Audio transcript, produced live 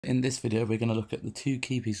In this video, we're going to look at the two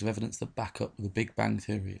key pieces of evidence that back up the Big Bang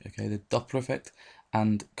Theory, okay, the Doppler Effect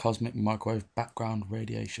and cosmic microwave background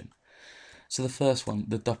radiation. So the first one,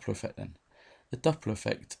 the Doppler Effect then. The Doppler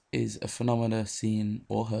Effect is a phenomena seen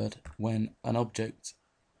or heard when an object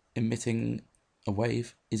emitting a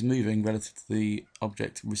wave is moving relative to the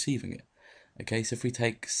object receiving it. Okay, so if we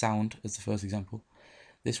take sound as the first example,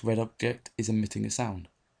 this red object is emitting a sound,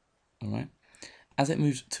 alright? As it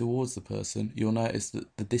moves towards the person, you'll notice that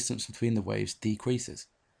the distance between the waves decreases.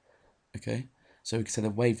 Okay, so we can say the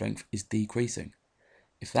wavelength is decreasing.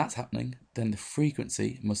 If that's happening, then the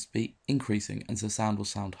frequency must be increasing, and so the sound will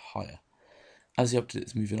sound higher. As the object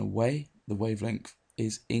is moving away, the wavelength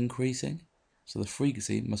is increasing, so the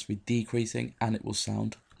frequency must be decreasing, and it will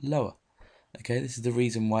sound lower. Okay, this is the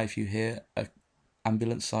reason why if you hear an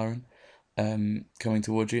ambulance siren coming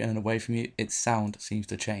towards you and away from you, its sound seems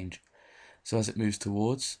to change. So as it moves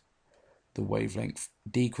towards, the wavelength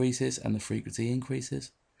decreases and the frequency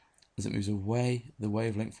increases. As it moves away, the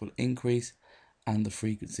wavelength will increase and the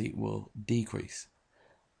frequency will decrease.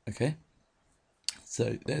 Okay?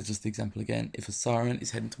 So there's just the example again. If a siren is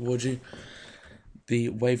heading towards you, the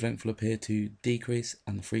wavelength will appear to decrease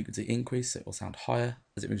and the frequency increase, so it will sound higher.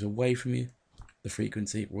 As it moves away from you, the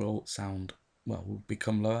frequency will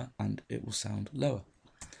become lower and it will sound lower.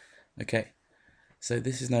 Okay. So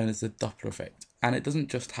this is known as the Doppler effect, and it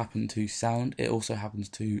doesn't just happen to sound, it also happens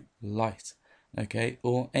to light, okay,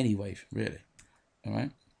 or any wave really,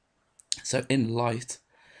 alright. So in light,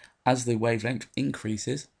 as the wavelength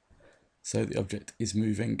increases, so the object is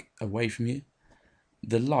moving away from you,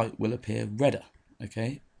 the light will appear redder,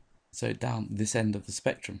 okay, so down this end of the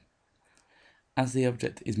spectrum. As the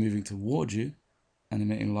object is moving towards you and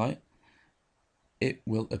emitting light, it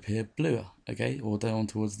will appear bluer, okay, or down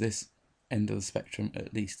towards this end of the spectrum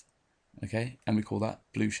at least, okay, and we call that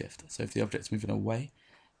blue shift. So if the object's moving away,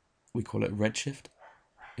 we call it red shift.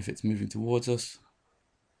 If it's moving towards us,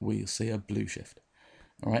 we'll see a blue shift.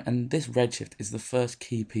 All right, and this red shift is the first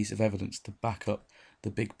key piece of evidence to back up the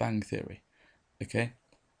Big Bang Theory, okay,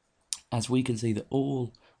 as we can see that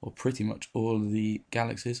all, or pretty much all of the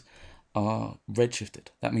galaxies are redshifted.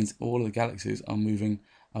 That means all of the galaxies are moving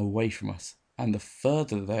away from us, and the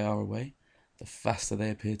further they are away, the faster they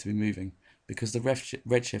appear to be moving, because the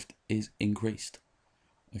redshift is increased.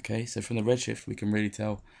 Okay, so from the redshift we can really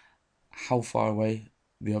tell how far away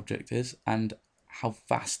the object is and how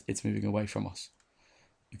fast it's moving away from us.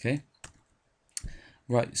 Okay,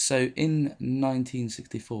 right, so in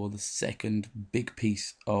 1964 the second big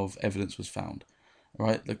piece of evidence was found,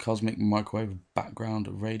 right, the cosmic microwave background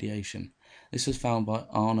radiation. This was found by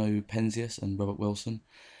Arno Penzias and Robert Wilson,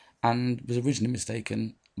 and was originally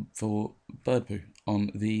mistaken for bird poo on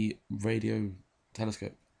the radio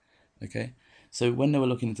telescope. Okay, so when they were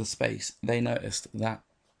looking into space, they noticed that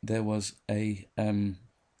there was a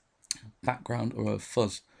background or a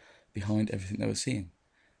fuzz behind everything they were seeing.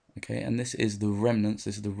 Okay, and this is the remnants,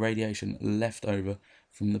 this is the radiation left over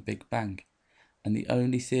from the Big Bang. And the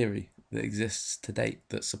only theory that exists to date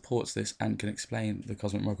that supports this and can explain the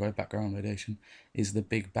cosmic microwave background radiation is the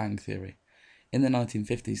Big Bang theory. In the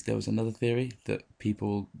 1950s, there was another theory that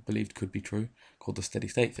people believed could be true, called the steady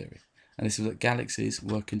state theory. And this was that galaxies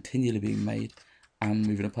were continually being made and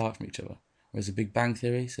moving apart from each other. Whereas the Big Bang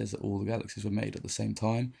theory says that all the galaxies were made at the same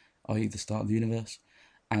time, i.e. the start of the universe,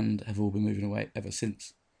 and have all been moving away ever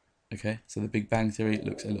since. Okay, so the Big Bang theory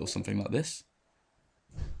looks a little something like this,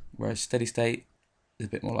 whereas steady state is a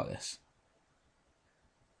bit more like this.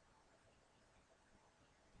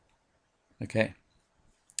 Okay.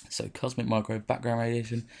 So cosmic microwave background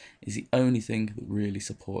radiation is the only thing that really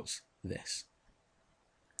supports this.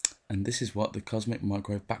 And this is what the cosmic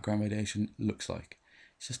microwave background radiation looks like.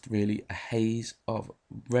 It's just really a haze of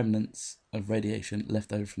remnants of radiation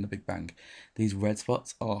left over from the Big Bang. These red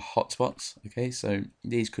spots are hot spots, okay, so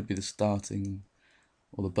these could be the starting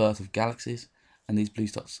or the birth of galaxies, and these blue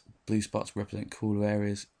spots represent cooler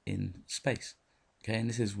areas in space. Okay, and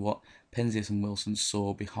this is what Penzias and Wilson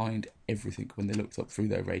saw behind everything when they looked up through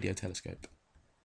their radio telescope.